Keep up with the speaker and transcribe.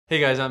Hey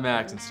guys, I'm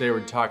Max, and today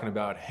we're talking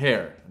about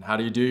hair. And how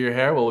do you do your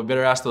hair? Well, we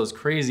better ask those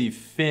crazy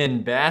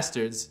Finn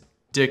bastards,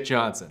 Dick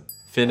Johnson.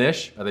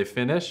 Finnish? Are they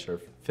Finnish or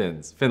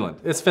Finns? Finland.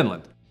 It's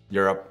Finland.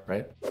 Europe,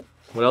 right?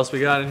 What else we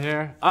got in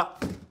here?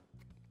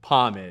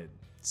 Pomade.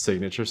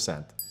 Signature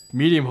scent.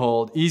 Medium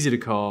hold, easy to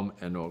comb,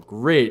 and a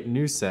great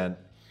new scent.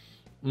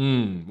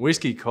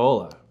 Whiskey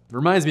cola.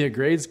 Reminds me of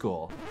grade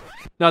school.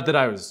 Not that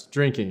I was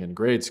drinking in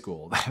grade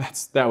school.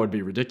 That would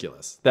be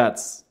ridiculous.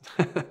 That's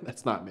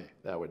not me.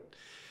 That would.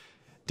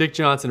 Dick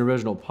Johnson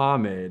original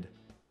pomade,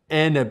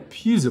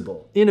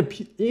 Inepuisable.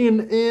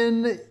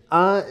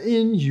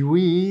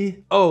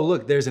 Oh,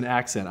 look, there's an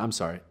accent, I'm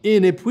sorry.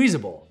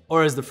 Inepuisable,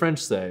 or as the French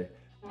say,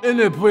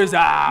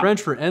 inepuisable.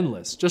 French for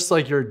endless, just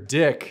like your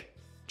Dick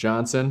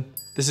Johnson.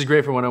 This is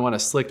great for when I want a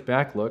slicked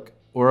back look,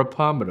 or a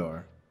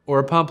pompadour, or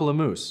a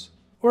pamplemousse,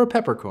 or a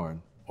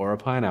peppercorn, or a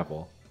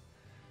pineapple.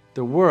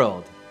 The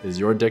world is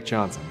your Dick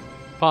Johnson.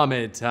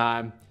 Pomade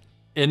time.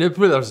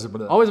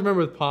 Always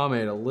remember with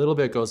pomade, a little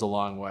bit goes a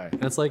long way.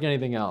 And it's like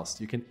anything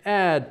else. You can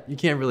add, you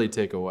can't really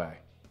take away.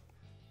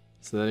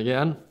 So then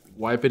again,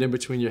 wipe it in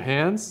between your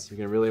hands. You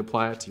can really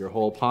apply it to your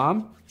whole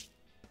palm.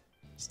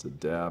 Just a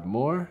dab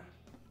more.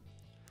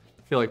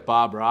 I feel like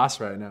Bob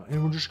Ross right now.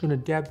 And we're just gonna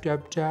dab,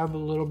 dab, dab a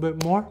little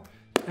bit more.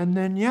 And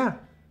then yeah,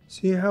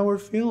 see how we're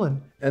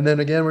feeling. And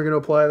then again, we're gonna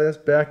apply this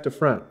back to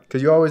front.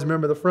 Because you always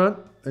remember the front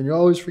and you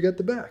always forget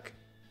the back.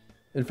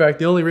 In fact,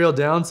 the only real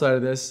downside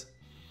of this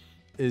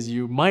is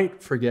you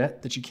might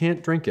forget that you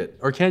can't drink it.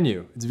 Or can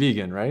you? It's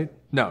vegan, right?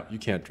 No, you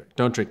can't drink.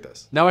 Don't drink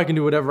this. Now I can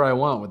do whatever I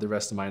want with the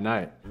rest of my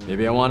night.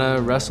 Maybe I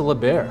wanna wrestle a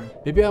bear.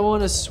 Maybe I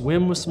wanna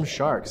swim with some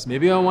sharks.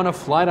 Maybe I wanna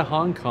fly to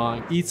Hong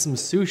Kong, eat some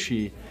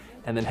sushi,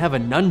 and then have a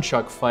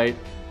nunchuck fight.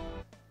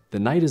 The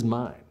night is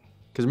mine.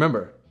 Because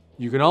remember,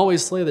 you can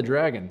always slay the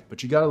dragon,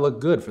 but you gotta look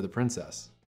good for the princess.